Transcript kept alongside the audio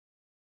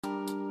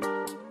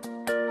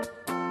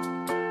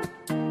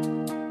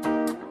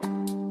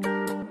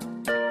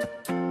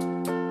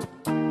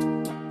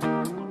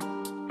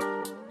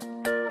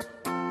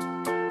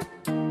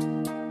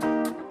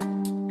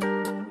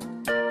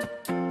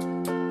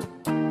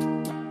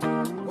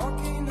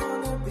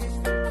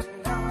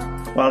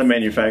Wylie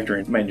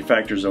Manufacturing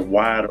manufactures a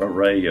wide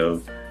array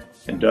of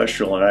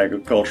industrial and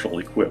agricultural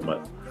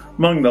equipment.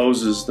 Among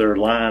those is their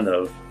line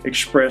of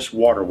express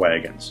water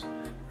wagons.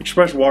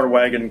 Express water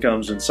wagon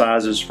comes in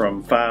sizes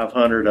from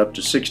 500 up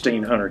to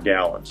 1,600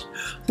 gallons.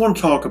 I want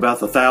to talk about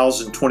the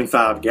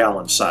 1,025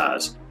 gallon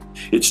size.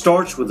 It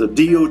starts with a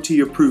DOT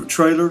approved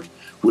trailer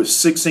with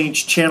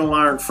 6-inch channel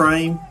iron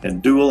frame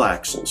and dual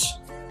axles.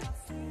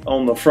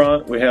 On the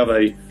front we have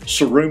a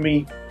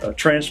Surumi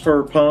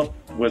transfer pump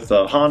with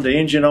a Honda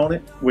engine on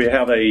it. We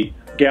have a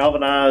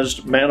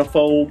galvanized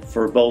manifold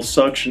for both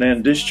suction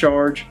and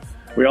discharge.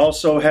 We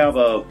also have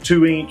a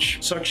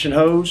 2-inch suction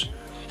hose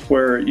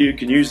where you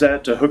can use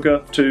that to hook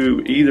up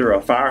to either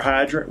a fire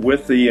hydrant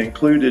with the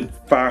included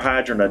fire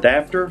hydrant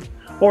adapter,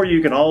 or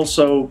you can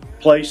also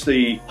place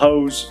the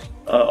hose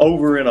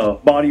over in a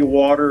body of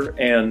water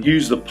and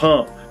use the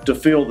pump to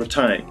fill the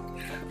tank.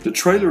 The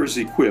trailer is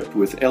equipped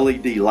with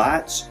LED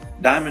lights,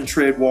 diamond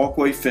tread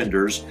walkway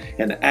fenders,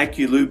 and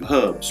AccuLube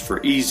hubs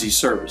for easy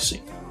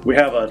servicing. We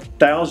have a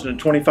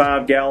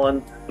 1,025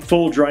 gallon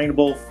full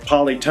drainable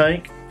poly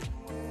tank.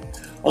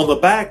 On the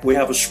back we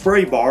have a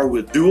spray bar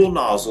with dual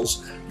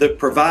nozzles that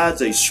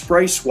provides a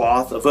spray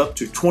swath of up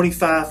to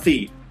 25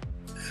 feet,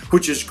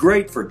 which is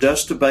great for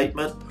dust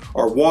abatement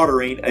or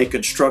watering a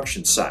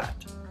construction site.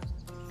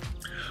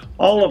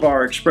 All of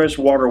our express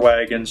water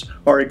wagons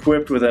are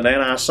equipped with an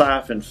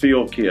anti-siphon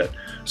fill kit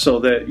so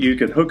that you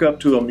can hook up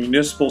to a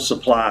municipal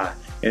supply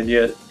and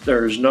yet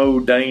there's no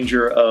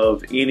danger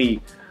of any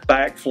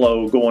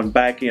backflow going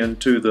back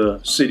into the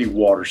city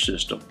water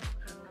system.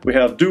 We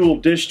have dual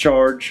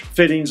discharge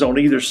fittings on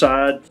either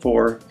side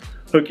for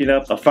hooking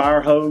up a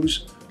fire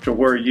hose to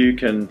where you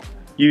can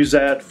use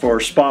that for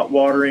spot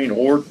watering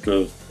or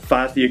to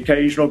fight the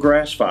occasional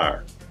grass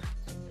fire.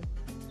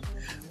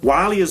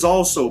 Wylie is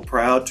also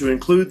proud to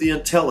include the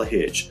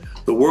Intelli-Hitch,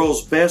 the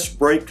world's best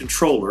brake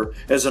controller,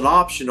 as an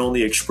option on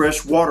the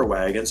express water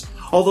wagons,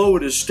 although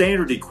it is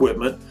standard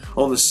equipment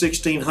on the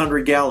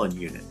 1,600 gallon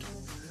unit.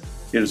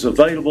 It is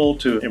available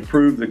to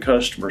improve the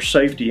customer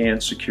safety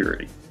and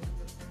security.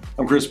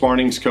 I'm Chris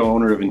Barnings,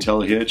 co-owner of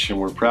Intelli-Hitch, and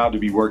we're proud to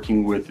be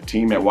working with the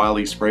team at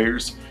Wylie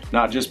Sprayers,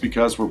 not just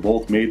because we're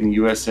both made in the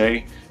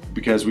USA, but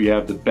because we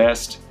have the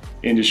best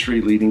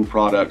industry-leading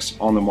products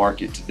on the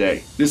market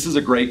today. This is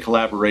a great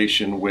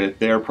collaboration with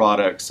their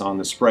products on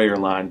the sprayer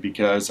line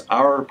because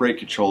our brake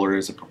controller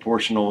is a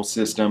proportional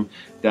system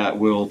that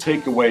will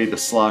take away the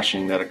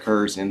sloshing that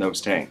occurs in those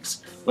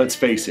tanks. Let's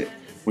face it,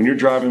 when you're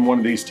driving one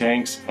of these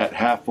tanks at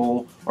half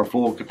full or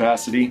full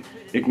capacity,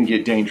 it can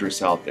get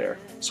dangerous out there.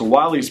 So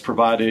Wylie's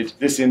provided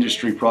this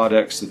industry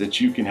product so that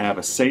you can have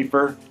a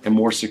safer and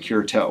more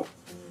secure tow.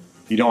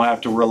 You don't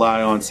have to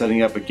rely on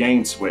setting up a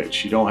gain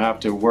switch. You don't have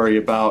to worry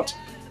about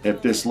if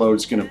this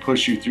load's going to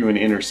push you through an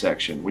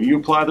intersection. When you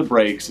apply the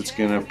brakes, it's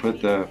going to put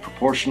the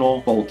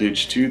proportional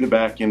voltage to the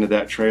back end of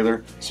that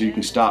trailer so you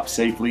can stop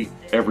safely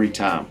every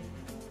time.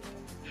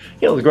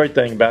 You know, the great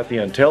thing about the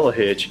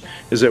Intelli-Hitch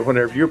is that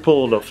whenever you're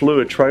pulling a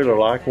fluid trailer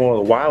like one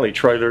of the Wylie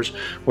trailers,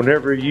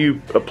 whenever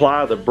you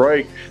apply the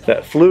brake,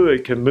 that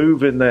fluid can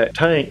move in that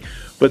tank,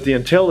 but the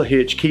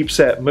Intelli-Hitch keeps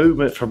that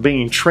movement from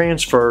being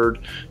transferred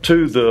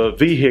to the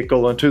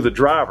vehicle and to the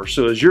driver.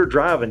 So as you're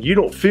driving, you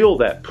don't feel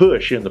that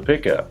push in the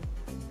pickup.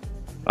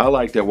 I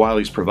like that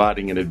Wylie's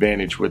providing an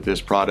advantage with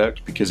this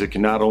product because it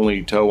can not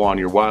only tow on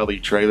your Wylie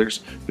trailers,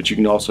 but you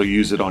can also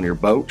use it on your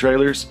boat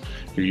trailers,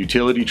 your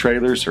utility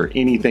trailers, or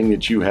anything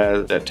that you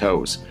have that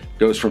tows. It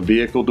goes from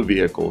vehicle to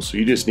vehicle, so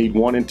you just need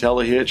one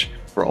Intelli-Hitch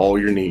for all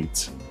your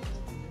needs.